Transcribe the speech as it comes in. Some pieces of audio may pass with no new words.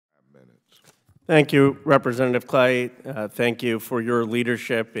Thank you, Representative Clay. Thank you for your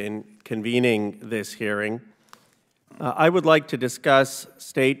leadership in convening this hearing. I would like to discuss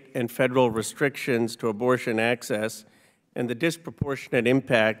state and federal restrictions to abortion access and the disproportionate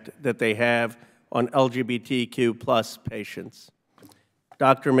impact that they have on LGBTQ plus patients.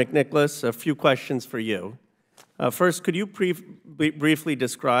 Dr. McNicholas, a few questions for you. First, could you briefly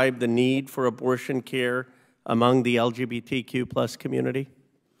describe the need for abortion care among the LGBTQ plus community?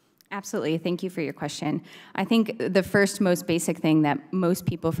 Absolutely. Thank you for your question. I think the first most basic thing that most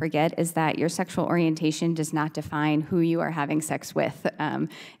people forget is that your sexual orientation does not define who you are having sex with.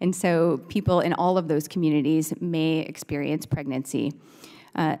 And so people in all of those communities may experience pregnancy.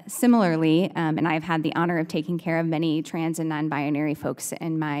 Similarly, and I've had the honor of taking care of many trans and non-binary folks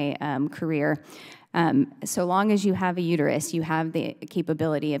in my career, so long as you have a uterus, you have the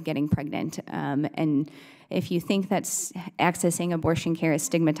capability of getting pregnant. And if you think that accessing abortion care is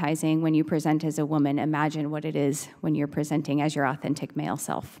stigmatizing when you present as a woman, imagine what it is when you're presenting as your authentic male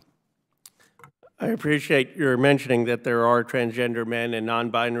self. I appreciate your mentioning that there are transgender men and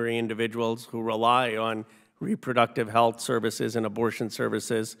non-binary individuals who rely on reproductive health services and abortion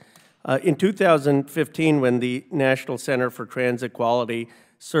services. In 2015, when the National Center for Trans Equality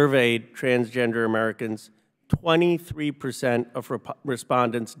surveyed transgender Americans, 23% of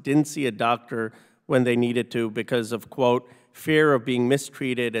respondents didn't see a doctor when they needed to because of, quote, fear of being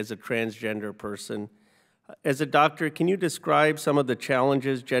mistreated as a transgender person. As a doctor, can you describe some of the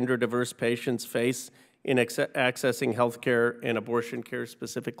challenges gender-diverse patients face in accessing health care and abortion care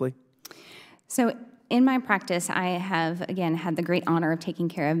specifically? So in my practice, I have, again, had the great honor of taking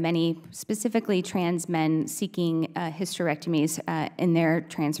care of many, specifically trans men seeking hysterectomies in their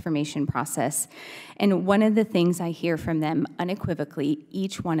transformation process. And one of the things I hear from them unequivocally,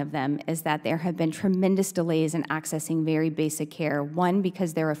 each one of them, is that there have been tremendous delays in accessing very basic care. One,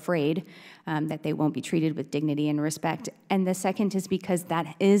 because they're afraid that they won't be treated with dignity and respect. And the second is because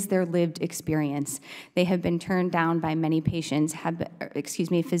that is their lived experience. They have been turned down by many patients,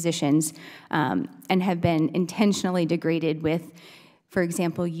 physicians, and have been intentionally degraded with, for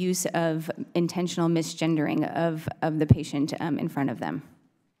example, use of intentional misgendering of the patient in front of them.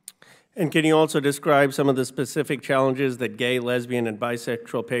 And can you also describe some of the specific challenges that gay, lesbian, and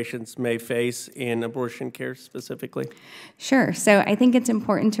bisexual patients may face in abortion care specifically? Sure. So I think it's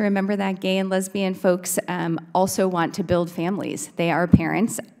important to remember that gay and lesbian folks also want to build families. They are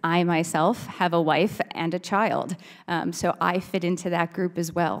parents. I myself have a wife and a child, so I fit into that group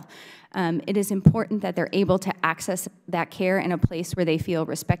as well. It is important that they're able to access that care in a place where they feel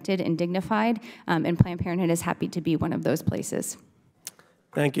respected and dignified, and Planned Parenthood is happy to be one of those places.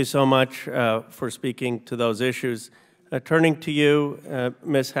 Thank you so much for speaking to those issues. Turning to you,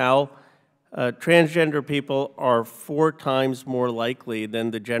 Ms. Howell, transgender people are 4 times more likely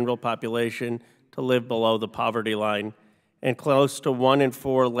than the general population to live below the poverty line, and close to 1 in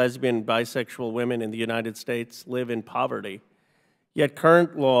 4 lesbian and bisexual women in the United States live in poverty. Yet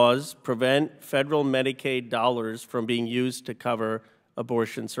current laws prevent federal Medicaid dollars from being used to cover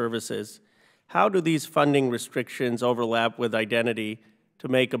abortion services. How do these funding restrictions overlap with identity to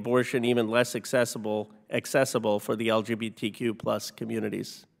make abortion even less accessible for the LGBTQ plus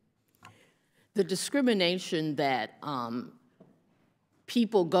communities? The discrimination that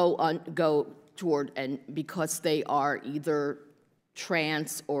people go toward, and because they are either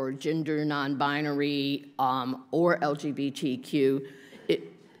trans or gender non-binary or LGBTQ,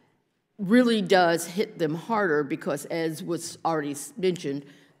 it really does hit them harder because, as was already mentioned,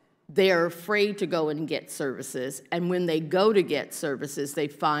 they're afraid to go and get services, and when they go to get services, they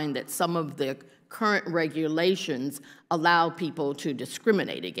find that some of the current regulations allow people to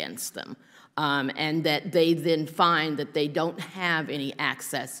discriminate against them, and that they then find that they don't have any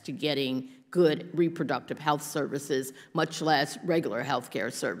access to getting good reproductive health services, much less regular health care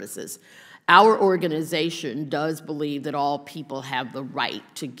services. Our organization does believe that all people have the right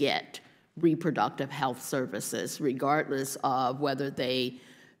to get reproductive health services, regardless of whether they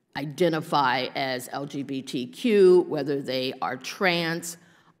identify as LGBTQ, whether they are trans,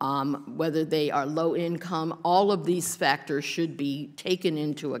 whether they are low income. All of these factors should be taken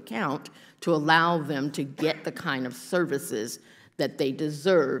into account to allow them to get the kind of services that they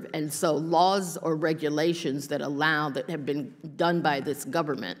deserve. And so laws or regulations that have been done by this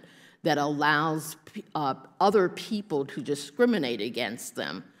government that allows other people to discriminate against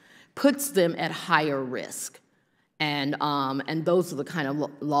them puts them at higher risk. And those are the kind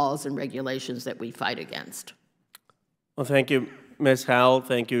of laws and regulations that we fight against. Well, thank you, Ms. Howell.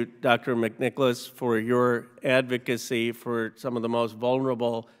 Thank you, Dr. McNicholas, for your advocacy for some of the most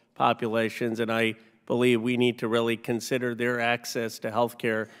vulnerable populations. And I believe we need to really consider their access to health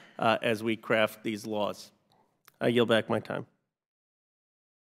care as we craft these laws. I yield back my time.